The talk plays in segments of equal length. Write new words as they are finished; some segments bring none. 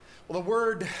Well, the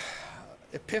word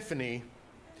epiphany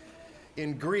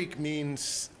in Greek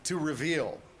means to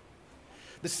reveal.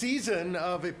 The season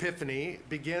of Epiphany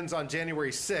begins on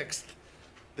January 6th,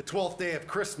 the 12th day of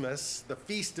Christmas, the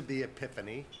Feast of the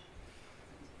Epiphany,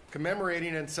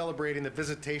 commemorating and celebrating the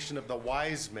visitation of the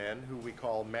wise men, who we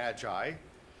call magi,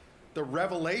 the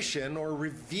revelation or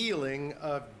revealing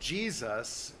of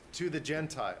Jesus to the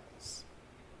Gentiles.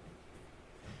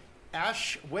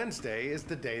 Ash Wednesday is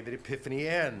the day that Epiphany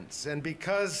ends, and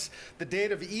because the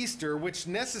date of Easter, which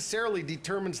necessarily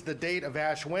determines the date of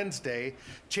Ash Wednesday,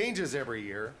 changes every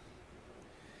year,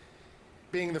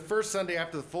 being the first Sunday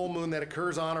after the full moon that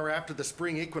occurs on or after the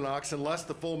spring equinox, unless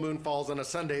the full moon falls on a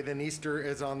Sunday, then Easter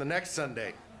is on the next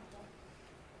Sunday.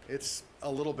 It's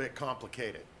a little bit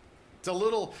complicated. It's a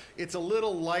little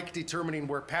like determining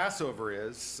where Passover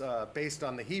is based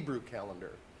on the Hebrew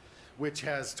calendar, which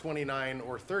has 29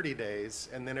 or 30 days,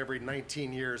 and then every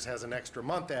 19 years has an extra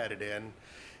month added in,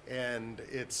 and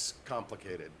it's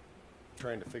complicated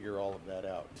trying to figure all of that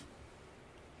out.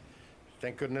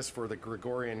 Thank goodness for the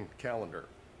Gregorian calendar.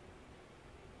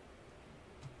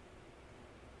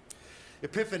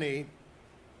 Epiphany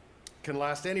can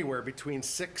last anywhere between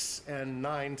 6 and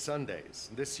 9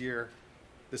 Sundays. This year,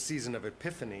 the season of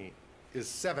Epiphany is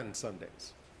 7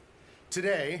 Sundays.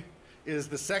 Today is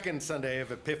the second Sunday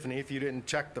of Epiphany, if you didn't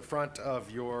check the front of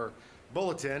your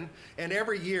bulletin. And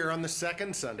every year on the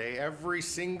second Sunday, every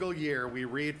single year, we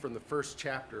read from the first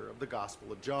chapter of the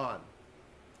Gospel of John.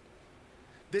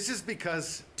 This is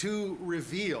because to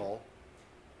reveal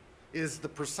is the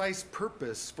precise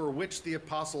purpose for which the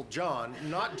Apostle John,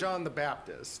 not John the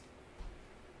Baptist,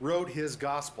 wrote his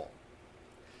Gospel.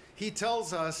 He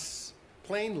tells us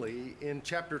plainly in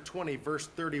chapter 20, verse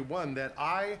 31, that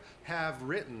I have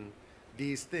written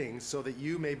these things so that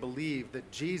you may believe that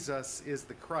Jesus is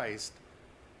the Christ,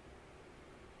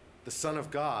 the Son of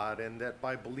God, and that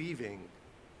by believing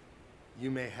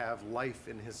you may have life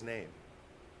in his name.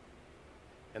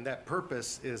 And that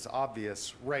purpose is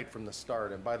obvious right from the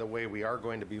start. And by the way, we are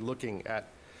going to be looking at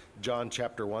John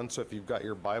chapter 1, so if you've got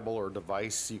your Bible or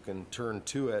device, you can turn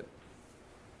to it.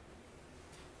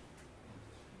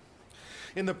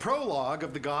 In the prologue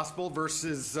of the Gospel,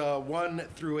 verses 1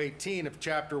 through 18 of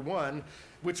chapter 1,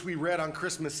 which we read on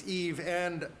Christmas Eve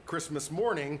and Christmas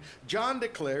morning, John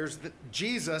declares that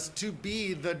Jesus to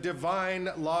be the divine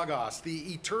Logos,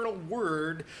 the eternal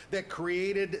Word that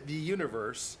created the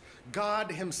universe,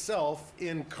 God himself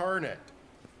incarnate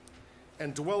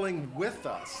and dwelling with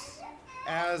us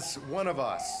as one of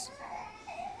us.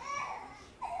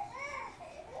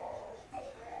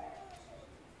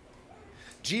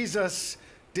 Jesus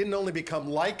didn't only become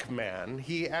like man,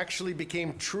 he actually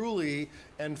became truly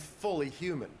and fully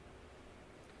human.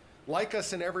 Like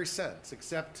us in every sense,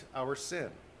 except our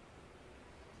sin.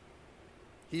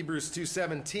 Hebrews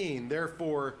 2:17,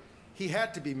 therefore, he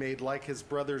had to be made like his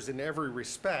brothers in every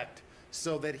respect,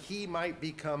 so that he might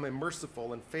become a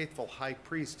merciful and faithful high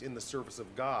priest in the service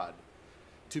of God,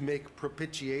 to make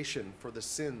propitiation for the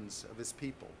sins of his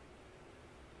people.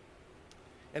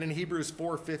 And in Hebrews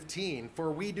 4:15, for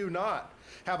we do not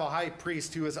have a high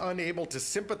priest who is unable to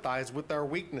sympathize with our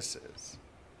weaknesses,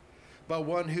 but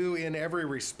one who in every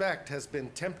respect has been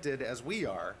tempted as we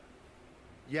are,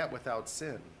 yet without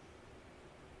sin.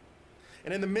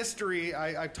 And in the mystery,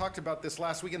 I talked about this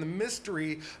last week, in the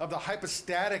mystery of the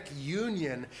hypostatic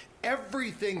union,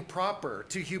 everything proper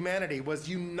to humanity was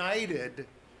united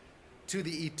to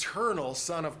the eternal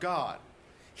Son of God.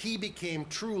 He became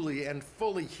truly and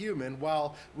fully human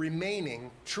while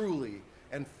remaining truly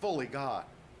and fully God.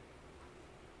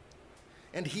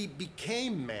 And he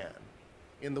became man,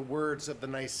 in the words of the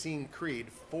Nicene Creed,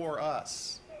 for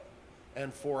us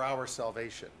and for our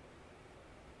salvation.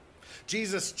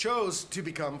 Jesus chose to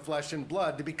become flesh and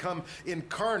blood, to become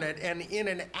incarnate, and in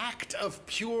an act of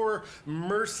pure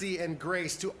mercy and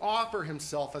grace, to offer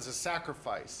himself as a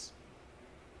sacrifice,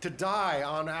 to die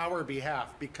on our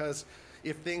behalf, because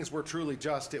if things were truly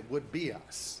just, it would be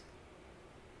us.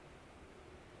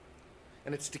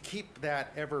 And it's to keep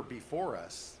that ever before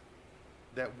us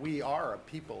that we are a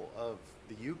people of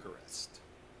the Eucharist.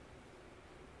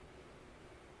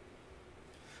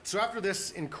 So after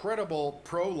this incredible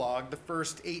prologue, the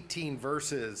first 18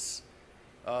 verses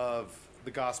of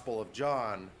the Gospel of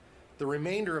John, the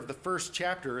remainder of the first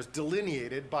chapter is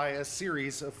delineated by a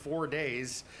series of 4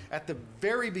 days at the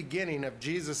very beginning of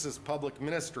Jesus' public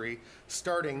ministry,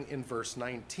 starting in verse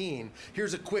 19.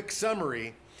 Here's a quick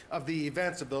summary of the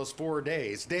events of those 4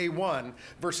 days. Day 1,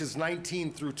 verses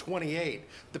 19 through 28.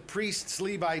 The priests,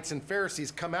 Levites, and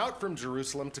Pharisees come out from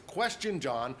Jerusalem to question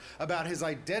John about his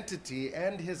identity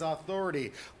and his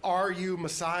authority. Are you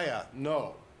Messiah?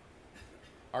 No.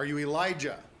 Are you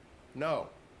Elijah? No.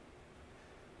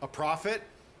 A prophet?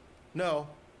 No.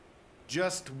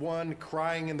 Just one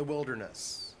crying in the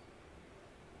wilderness.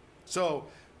 So,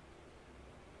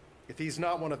 if he's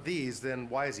not one of these, then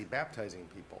why is he baptizing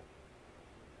people?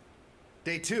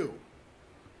 Day 2,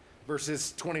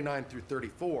 verses 29 through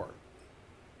 34.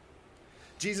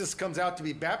 Jesus comes out to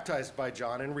be baptized by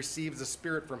John and receives the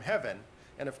Spirit from heaven,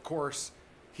 and of course,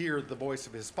 hear the voice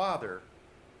of his Father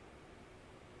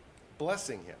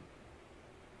blessing him.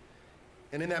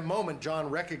 And in that moment, John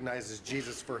recognizes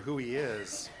Jesus for who he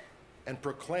is and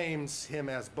proclaims him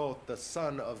as both the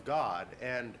Son of God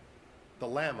and the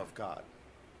Lamb of God.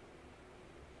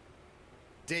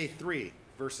 Day 3,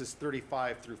 verses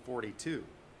 35 through 42.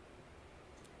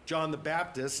 John the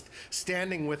Baptist,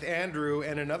 standing with Andrew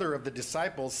and another of the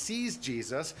disciples, sees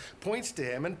Jesus, points to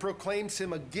him, and proclaims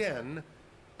him again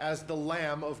as the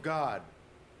Lamb of God.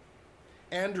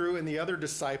 Andrew and the other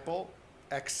disciple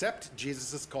accept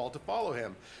Jesus' call to follow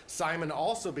him. Simon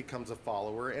also becomes a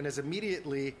follower and is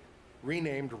immediately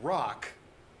renamed Rock,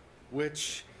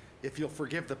 which, if you'll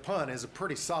forgive the pun, is a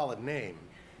pretty solid name.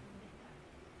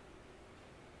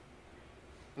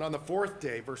 And on the 4th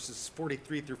day, verses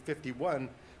 43 through 51,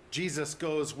 Jesus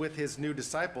goes with his new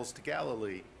disciples to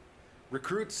Galilee,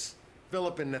 recruits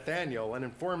Philip and Nathanael, and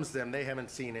informs them they haven't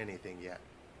seen anything yet.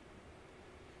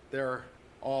 They're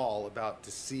all about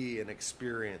to see and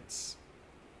experience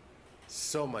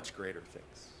so much greater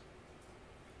things.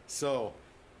 So,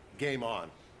 game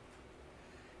on.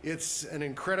 It's an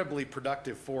incredibly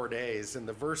productive 4 days, and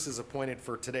the verses appointed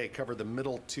for today cover the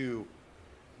middle 2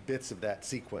 bits of that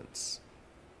sequence.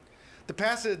 The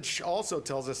passage also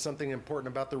tells us something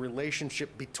important about the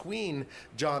relationship between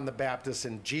John the Baptist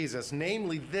and Jesus,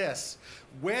 namely this: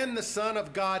 when the Son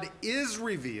of God is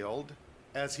revealed,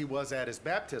 as he was at his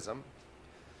baptism,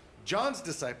 John's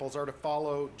disciples are to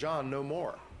follow John no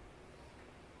more.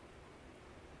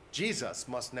 Jesus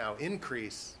must now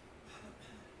increase,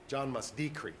 John must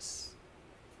decrease.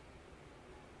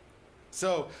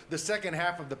 So the second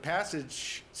half of the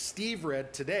passage Steve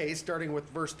read today, starting with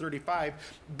verse 35,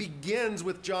 begins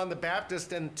with John the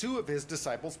Baptist and 2 of his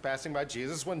disciples passing by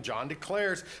Jesus when John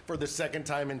declares for the second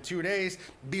time in 2 days,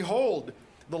 "Behold,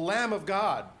 the Lamb of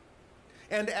God."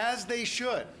 And as they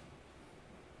should,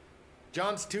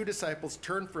 John's 2 disciples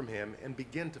turn from him and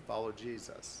begin to follow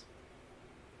Jesus.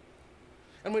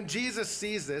 And when Jesus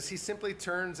sees this, he simply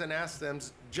turns and asks them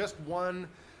just one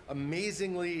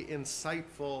amazingly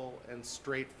insightful and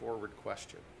straightforward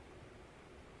question.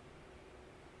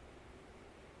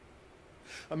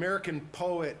 American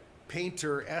poet,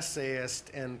 painter, essayist,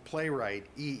 and playwright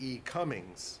E.E.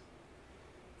 Cummings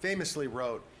famously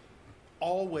wrote,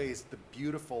 "Always the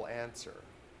beautiful answer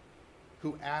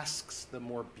who asks the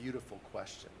more beautiful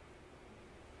question."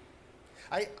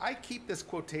 I keep this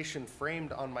quotation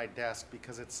framed on my desk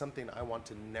because it's something I want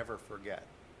to never forget.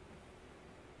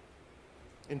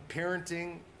 In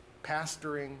parenting,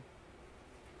 pastoring,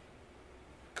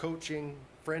 coaching,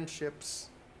 friendships,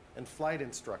 and flight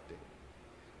instructing,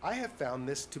 I have found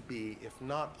this to be, if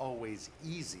not always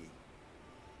easy,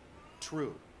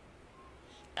 true.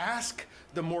 Ask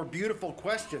the more beautiful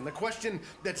question, the question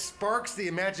that sparks the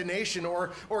imagination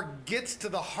or gets to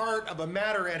the heart of a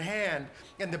matter at hand,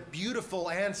 and the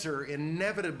beautiful answer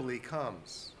inevitably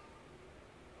comes.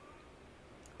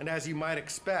 And as you might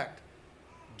expect,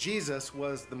 Jesus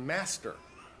was the master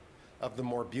of the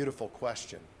more beautiful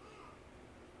question.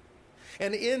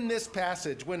 And in this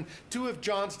passage, when 2 of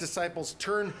John's disciples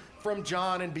turn from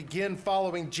John and begin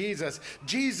following Jesus,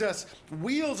 Jesus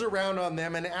wheels around on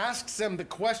them and asks them the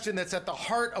question that's at the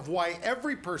heart of why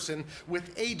every person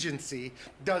with agency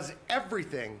does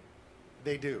everything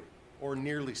they do, or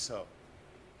nearly so.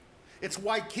 It's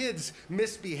why kids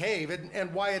misbehave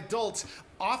and why adults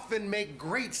often make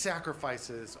great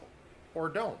sacrifices or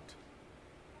don't.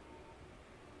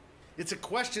 It's a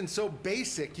question so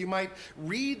basic you might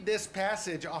read this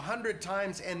passage 100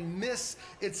 times and miss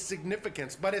its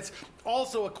significance, but it's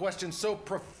also a question so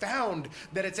profound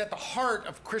that it's at the heart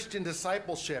of Christian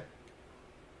discipleship.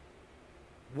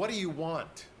 What do you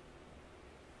want?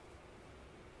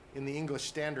 In the English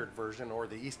Standard Version or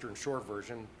the Eastern Shore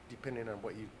Version, depending on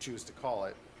what you choose to call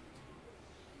it,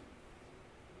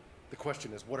 the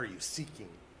question is, what are you seeking?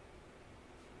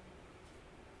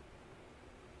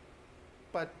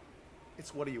 But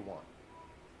it's, what do you want?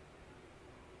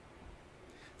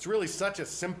 It's really such a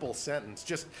simple sentence,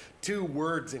 just 2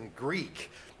 words in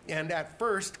Greek. And at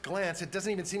first glance, it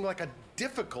doesn't even seem like a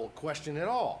difficult question at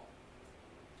all.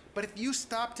 But if you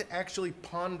stop to actually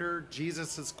ponder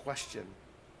Jesus' question,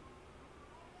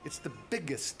 it's the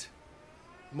biggest,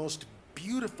 most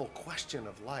beautiful question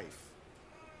of life.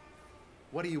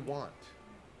 What do you want?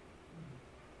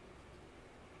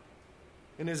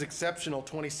 In his exceptional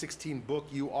 2016 book,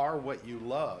 You Are What You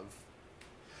Love,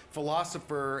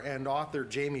 philosopher and author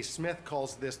Jamie Smith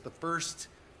calls this the first,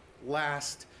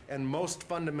 last, and most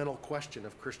fundamental question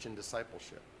of Christian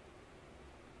discipleship.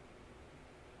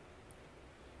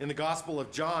 In the Gospel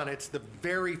of John, it's the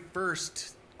very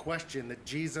first question that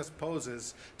Jesus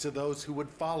poses to those who would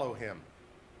follow him.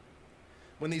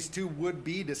 When these two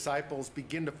would-be disciples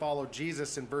begin to follow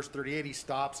Jesus in verse 38, he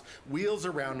stops, wheels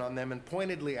around on them, and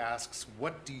pointedly asks,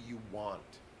 "What do you want?"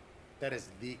 That is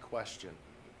the question.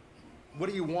 What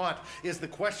do you want is the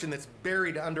question that's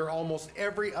buried under almost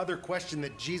every other question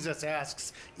that Jesus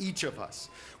asks each of us.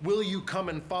 Will you come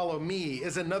and follow me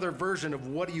is another version of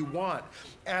what do you want,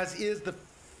 as is the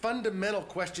fundamental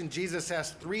question Jesus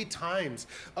asked 3 times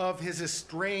of his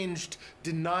estranged,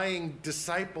 denying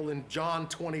disciple in John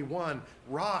 21.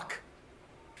 Rock,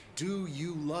 do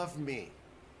you love me?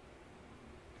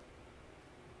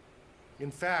 In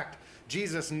fact,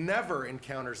 Jesus never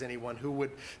encounters anyone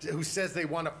who says they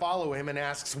want to follow him and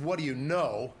asks, "What do you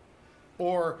know?"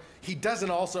 Or he doesn't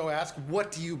also ask,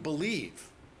 "What do you believe?"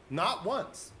 Not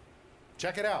once.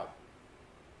 Check it out.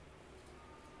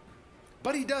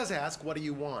 But he does ask, "What do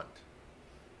you want?"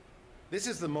 This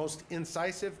is the most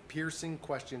incisive, piercing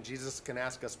question Jesus can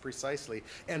ask us precisely,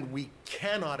 and we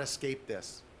cannot escape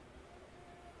this.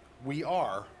 We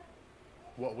are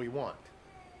what we want.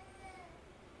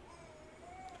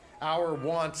 Our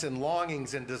wants and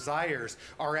longings and desires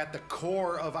are at the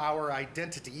core of our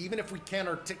identity, even if we can't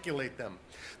articulate them.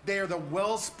 They are the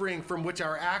wellspring from which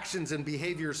our actions and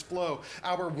behaviors flow.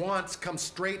 Our wants come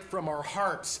straight from our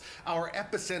hearts. Our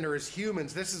epicenter is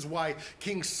humans. This is why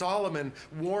King Solomon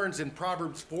warns in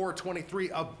Proverbs 4:23,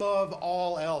 above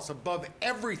all else, above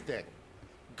everything,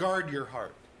 guard your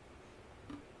heart,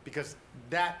 because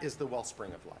that is the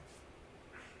wellspring of life.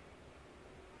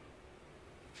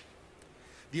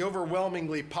 The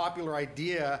overwhelmingly popular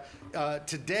idea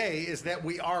today is that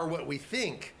we are what we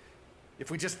think. If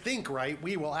we just think right,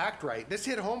 we will act right. This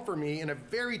hit home for me in a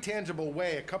very tangible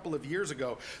way a couple of years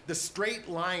ago. The straight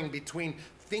line between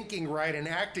thinking right and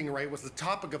acting right was the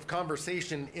topic of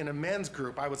conversation in a men's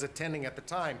group I was attending at the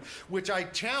time, which I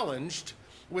challenged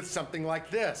with something like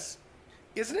this.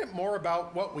 Isn't it more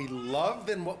about what we love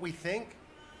than what we think?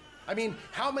 I mean,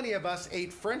 how many of us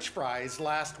ate French fries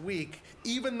last week,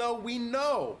 even though we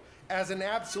know as an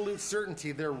absolute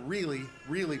certainty they're really,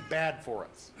 really bad for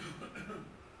us?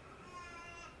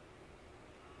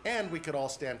 And we could all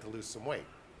stand to lose some weight.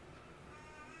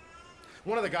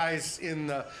 One of the guys in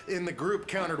the group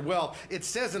countered, well, it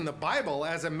says in the Bible,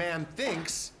 as a man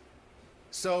thinks,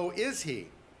 so is he.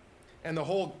 And the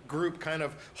whole group kind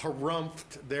of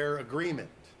harumphed their agreement.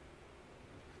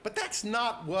 But that's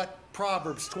not what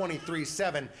Proverbs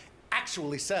 23:7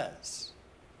 actually says.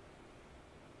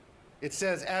 It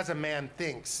says, as a man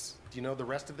thinks. Do you know the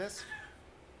rest of this?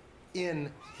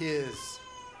 In his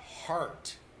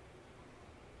heart,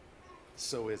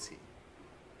 so is he.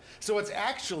 So it's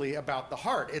actually about the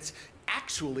heart. It's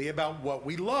actually about what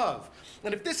we love.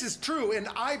 And if this is true, and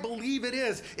I believe it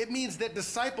is, it means that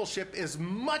discipleship is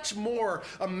much more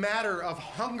a matter of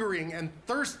hungering and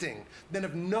thirsting than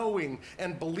of knowing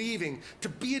and believing. To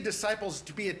be a disciple is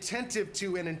to be attentive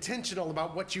to and intentional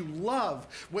about what you love,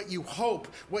 what you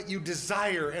hope, what you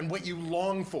desire, and what you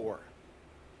long for.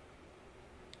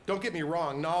 Don't get me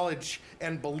wrong, knowledge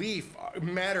and belief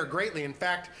matter greatly. In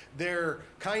fact, they're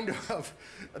kind of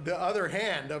the other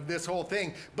hand of this whole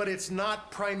thing, but it's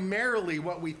not primarily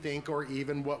what we think or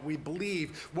even what we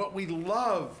believe. What we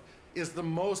love is the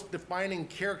most defining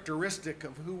characteristic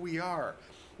of who we are,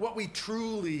 what we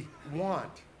truly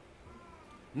want.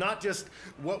 Not just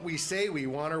what we say we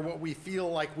want or what we feel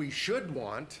like we should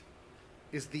want,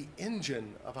 is the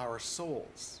engine of our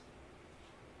souls.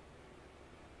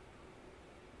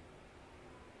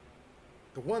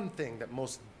 The one thing that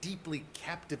most deeply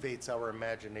captivates our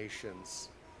imaginations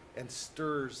and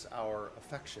stirs our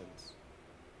affections.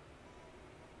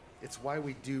 It's why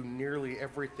we do nearly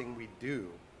everything we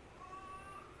do,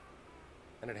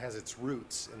 and it has its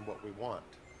roots in what we want.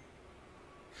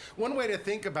 One way to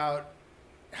think about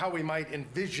how we might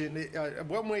envision,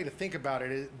 one way to think about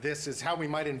this is how we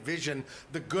might envision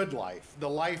the good life, the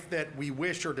life that we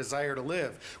wish or desire to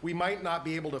live. We might not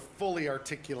be able to fully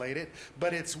articulate it,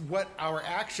 but it's what our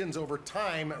actions over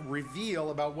time reveal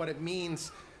about what it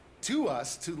means to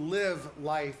us to live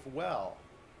life well.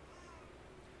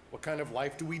 What kind of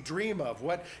life do we dream of?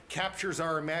 What captures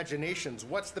our imaginations?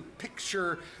 What's the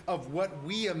picture of what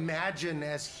we imagine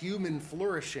as human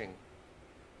flourishing?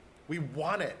 We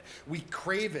want it. We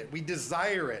crave it. We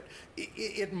desire it.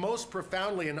 It most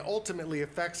profoundly and ultimately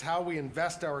affects how we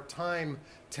invest our time,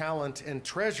 talent, and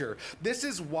treasure. This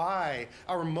is why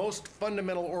our most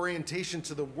fundamental orientation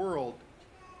to the world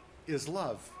is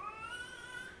love.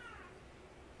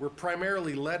 We're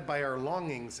primarily led by our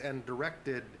longings and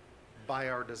directed by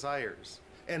our desires.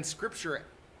 And Scripture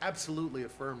absolutely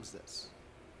affirms this.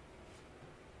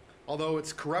 Although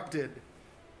it's corrupted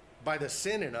by the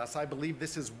sin in us, I believe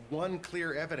this is one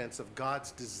clear evidence of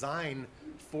God's design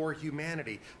for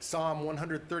humanity. Psalm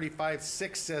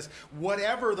 135:6 says,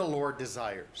 whatever the Lord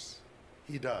desires,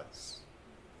 he does.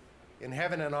 In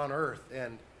heaven and on earth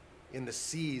and in the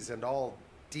seas and all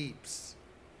deeps.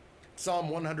 Psalm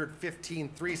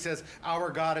 115:3 says,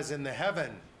 our God is in the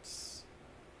heavens,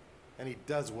 and he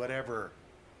does whatever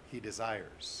he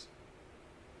desires.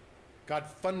 God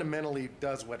fundamentally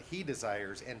does what he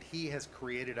desires, and he has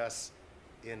created us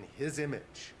in his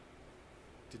image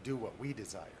to do what we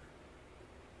desire.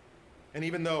 And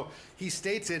even though he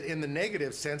states it in the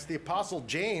negative sense, the Apostle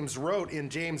James wrote in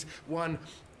James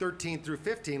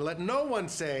 1:13-15, let no one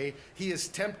say he is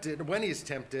tempted, when he is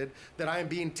tempted, that I am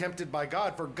being tempted by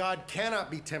God, for God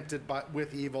cannot be tempted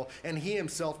with evil, and he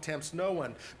himself tempts no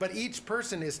one. But each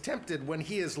person is tempted when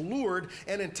he is lured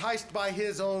and enticed by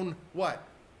his own, what?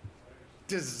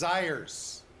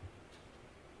 Desires.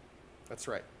 That's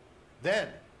right. Then,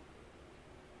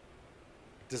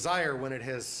 desire, when it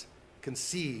has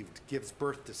conceived, gives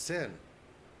birth to sin.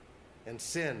 And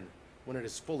sin, when it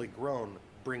is fully grown,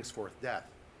 brings forth death.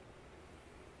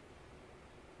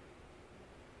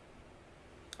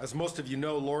 As most of you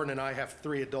know, Lauren and I have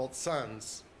 3 adult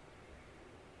sons.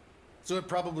 So it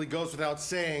probably goes without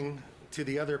saying to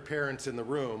the other parents in the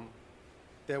room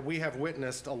that we have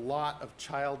witnessed a lot of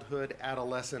childhood,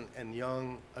 adolescent, and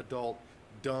young adult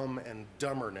dumb and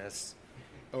dumberness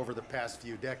over the past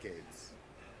few decades.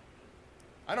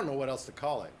 I don't know what else to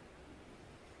call it.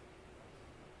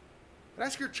 But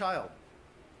ask your child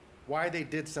why they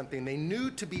did something they knew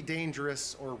to be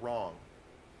dangerous or wrong.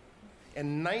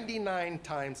 And 99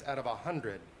 times out of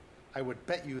 100, I would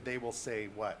bet you they will say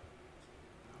what?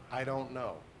 I don't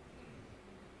know.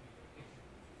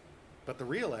 But the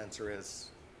real answer is,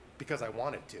 because I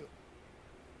wanted to.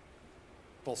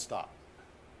 Full stop.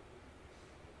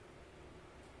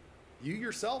 You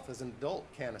yourself as an adult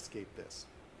can't escape this.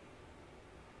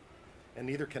 And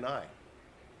neither can I.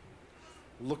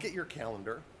 Look at your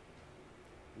calendar.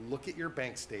 Look at your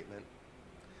bank statement.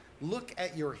 Look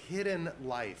at your hidden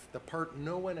life, the part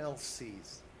no one else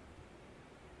sees.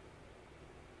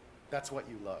 That's what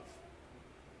you love.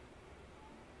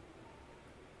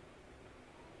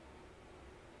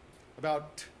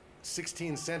 About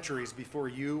 16 centuries before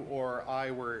you or I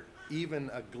were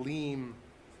even a gleam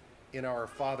in our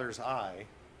Father's eye,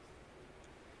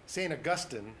 St.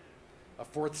 Augustine, a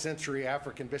 4th century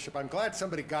African bishop, I'm glad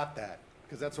somebody got that,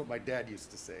 because that's what my dad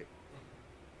used to say.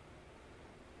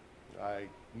 I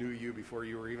knew you before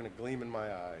you were even a gleam in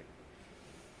my eye.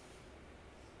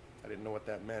 I didn't know what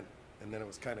that meant, and then it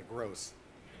was kind of gross.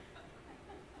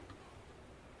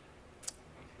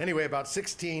 Anyway, about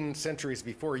 16 centuries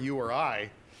before you or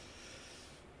I,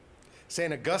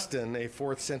 St. Augustine, a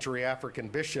 4th century African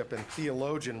bishop and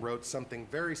theologian, wrote something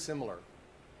very similar.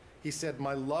 He said,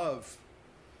 my love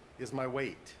is my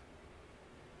weight.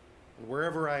 And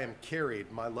wherever I am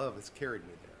carried, my love has carried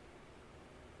me there.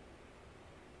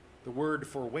 The word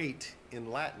for weight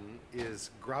in Latin is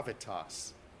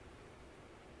gravitas.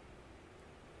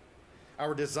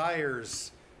 Our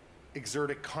desires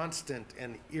exert a constant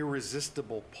and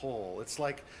irresistible pull. It's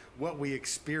like what we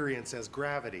experience as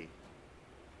gravity.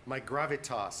 My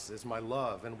gravitas is my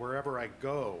love, and wherever I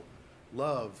go,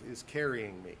 love is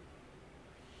carrying me.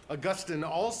 Augustine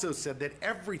also said that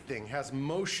everything has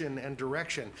motion and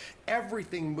direction.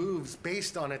 Everything moves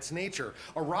based on its nature.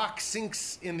 A rock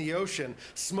sinks in the ocean.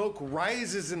 Smoke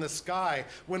rises in the sky.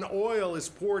 When oil is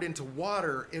poured into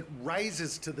water, it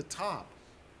rises to the top.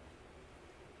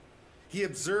 He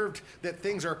observed that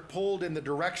things are pulled in the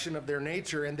direction of their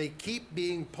nature, and they keep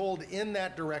being pulled in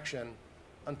that direction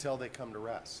until they come to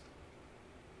rest.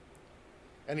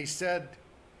 And he said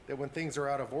that when things are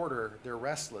out of order, they're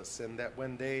restless, and that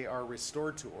when they are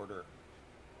restored to order,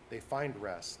 they find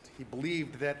rest. He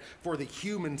believed that for the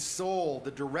human soul,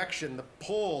 the direction, the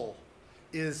pull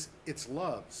is its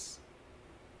loves,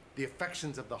 the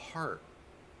affections of the heart,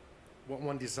 what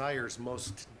one desires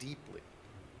most deeply.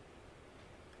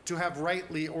 To have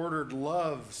rightly ordered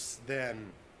loves,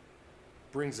 then,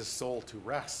 brings a soul to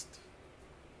rest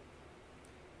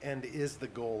and is the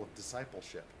goal of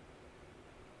discipleship.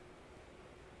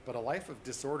 But a life of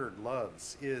disordered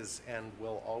loves is and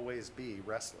will always be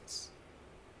restless.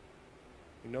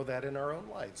 We know that in our own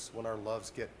lives when our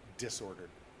loves get disordered.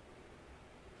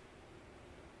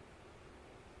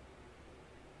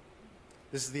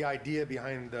 This is the idea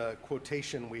behind the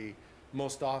quotation we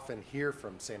most often hear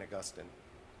from St. Augustine.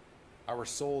 Our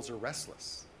souls are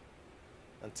restless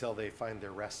until they find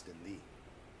their rest in thee.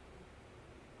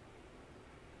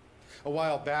 A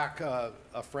while back, a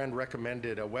friend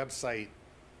recommended a website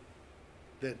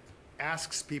that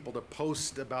asks people to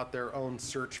post about their own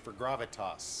search for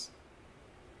gravitas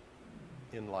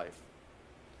in life.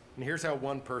 And here's how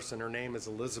one person, her name is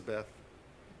Elizabeth,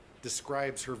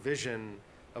 describes her vision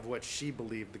of what she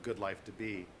believed the good life to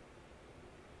be.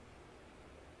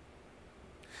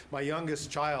 My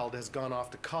youngest child has gone off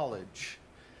to college,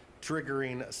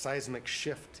 triggering a seismic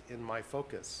shift in my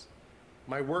focus.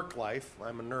 My work life,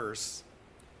 I'm a nurse,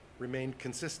 remained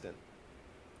consistent.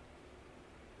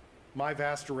 My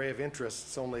vast array of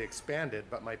interests only expanded,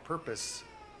 but my purpose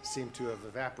seemed to have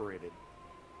evaporated.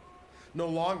 No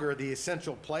longer the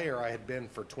essential player I had been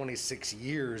for 26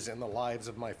 years in the lives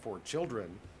of my 4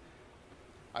 children,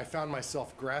 I found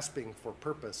myself grasping for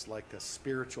purpose like a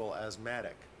spiritual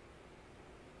asthmatic.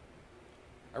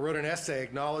 I wrote an essay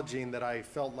acknowledging that I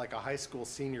felt like a high school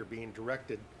senior being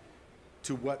directed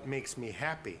to what makes me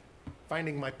happy,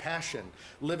 finding my passion,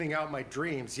 living out my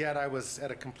dreams, yet I was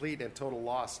at a complete and total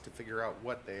loss to figure out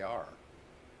what they are.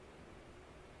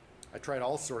 I tried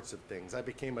all sorts of things. I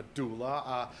became a doula,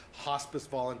 a hospice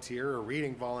volunteer, a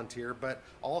reading volunteer, but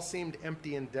all seemed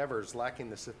empty endeavors lacking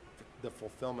the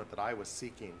fulfillment that I was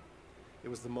seeking. It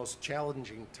was the most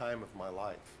challenging time of my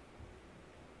life.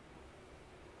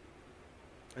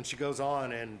 And she goes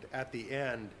on, and at the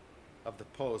end of the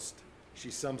post, she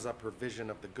sums up her vision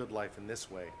of the good life in this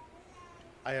way.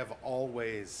 I have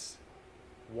always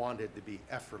wanted to be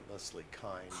effortlessly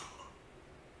kind.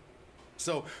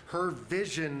 So her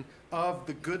vision of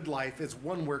the good life is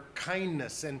one where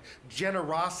kindness and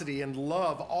generosity and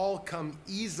love all come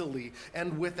easily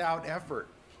and without effort.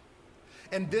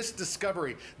 And this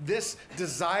discovery, this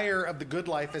desire of the good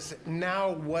life is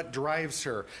now what drives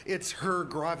her. It's her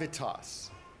gravitas.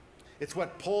 It's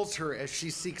what pulls her as she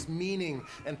seeks meaning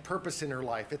and purpose in her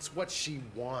life. It's what she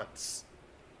wants.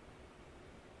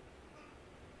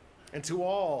 And to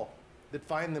all that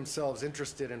find themselves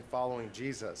interested in following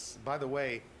Jesus, by the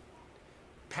way,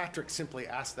 Patrick simply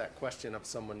asked that question of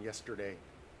someone yesterday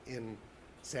in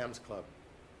Sam's Club.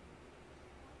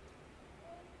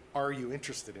 Are you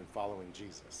interested in following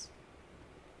Jesus?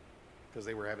 Because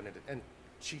they were having it, and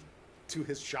she, to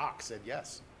his shock, said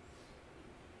yes.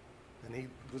 And he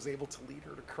was able to lead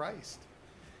her to Christ.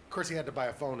 Of course, he had to buy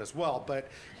a phone as well, but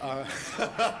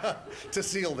to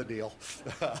seal the deal.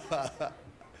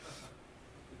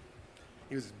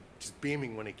 He was just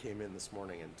beaming when he came in this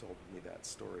morning and told me that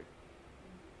story.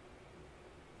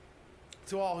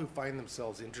 To all who find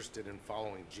themselves interested in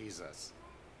following Jesus,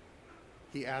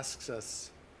 he asks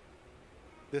us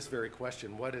this very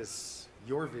question: what is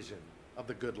your vision of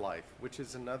the good life? Which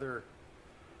is another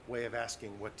way of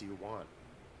asking, what do you want?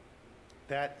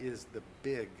 That is the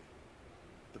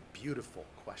beautiful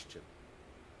question.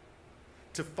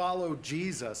 To follow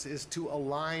Jesus is to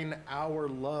align our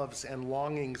loves and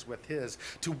longings with his,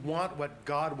 to want what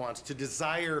God wants, to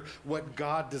desire what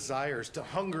God desires, to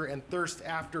hunger and thirst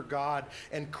after God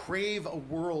and crave a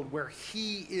world where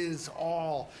he is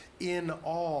all in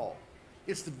all.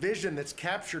 It's the vision that's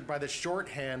captured by the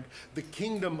shorthand, the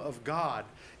kingdom of God,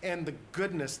 and the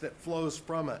goodness that flows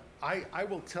from it. I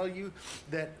will tell you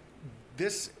that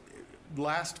this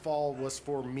last fall was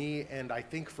for me, and I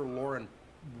think for Lauren,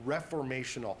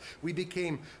 reformational. We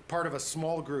became part of a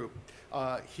small group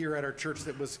here at our church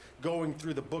that was going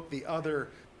through the book, The Other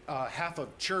Half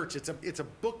of Church. It's a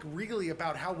book really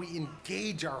about how we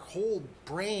engage our whole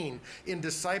brain in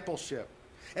discipleship.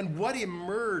 And what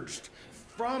emerged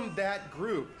from that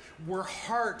group were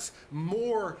hearts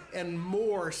more and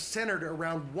more centered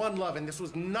around one love. And this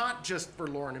was not just for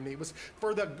Lauren and me, it was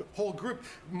for the whole group,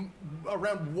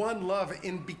 around one love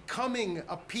in becoming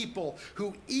a people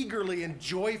who eagerly and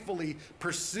joyfully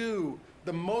pursue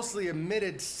the mostly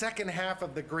omitted second half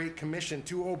of the Great Commission,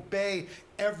 to obey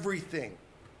everything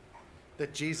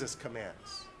that Jesus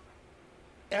commands,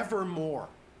 evermore,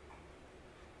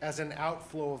 as an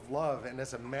outflow of love and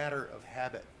as a matter of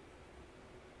habit.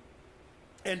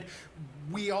 And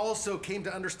we also came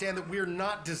to understand that we're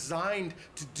not designed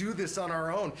to do this on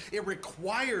our own. It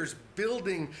requires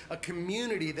building a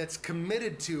community that's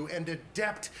committed to and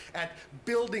adept at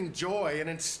building joy and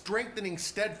in strengthening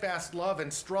steadfast love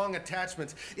and strong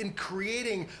attachments, in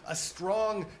creating a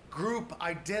strong group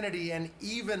identity, and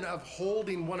even of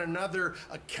holding one another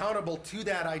accountable to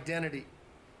that identity.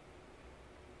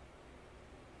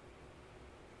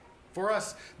 For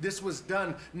us, this was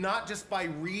done not just by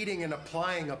reading and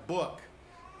applying a book,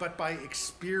 but by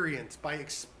experience, by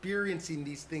experiencing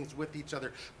these things with each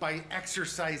other, by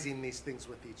exercising these things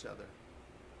with each other,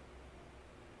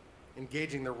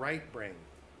 engaging the right brain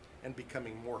and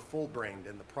becoming more full-brained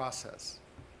in the process.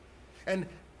 And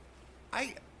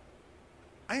I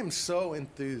am so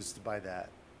enthused by that.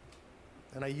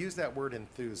 And I use that word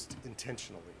enthused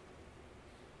intentionally.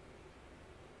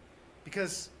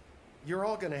 Because you're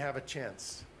all going to have a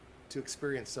chance to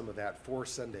experience some of that 4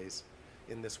 Sundays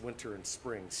in this winter and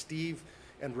spring. Steve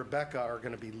and Rebecca are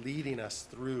going to be leading us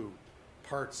through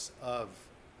parts of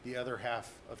the other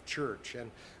half of church.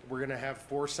 And we're going to have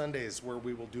 4 Sundays where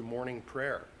we will do morning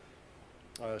prayer,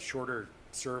 a shorter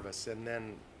service, and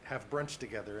then have brunch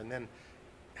together, and then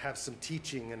have some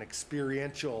teaching and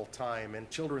experiential time and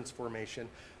children's formation.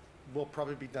 We'll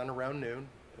probably be done around noon.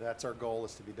 That's our goal,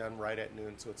 is to be done right at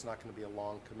noon, so it's not going to be a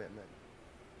long commitment.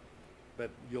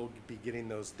 But you'll be getting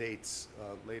those dates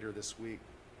later this week.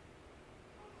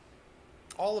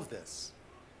 All of this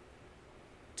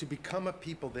to become a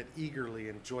people that eagerly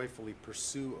and joyfully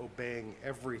pursue obeying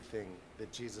everything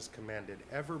that Jesus commanded,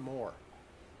 evermore,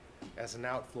 as an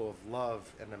outflow of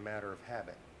love and a matter of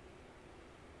habit.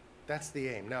 That's the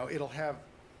aim. Now, it'll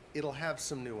have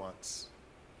some nuance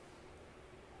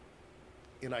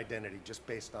in identity, just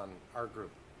based on our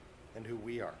group and who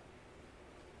we are.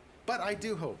 But I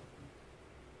do hope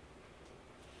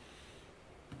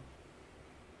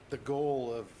the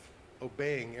goal of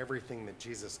obeying everything that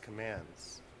Jesus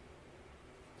commands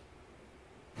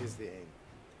is the aim.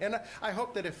 And I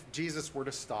hope that if Jesus were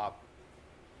to stop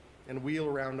and wheel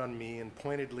around on me and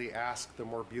pointedly ask the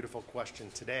more beautiful question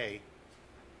today,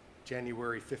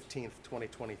 January 15th,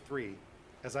 2023,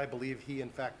 as I believe he in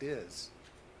fact is,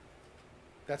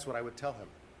 that's what I would tell him.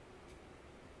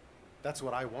 That's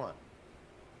what I want.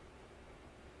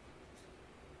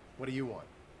 What do you want?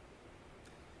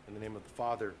 In the name of the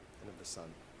Father, and of the Son,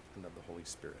 and of the Holy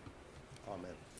Spirit. Amen.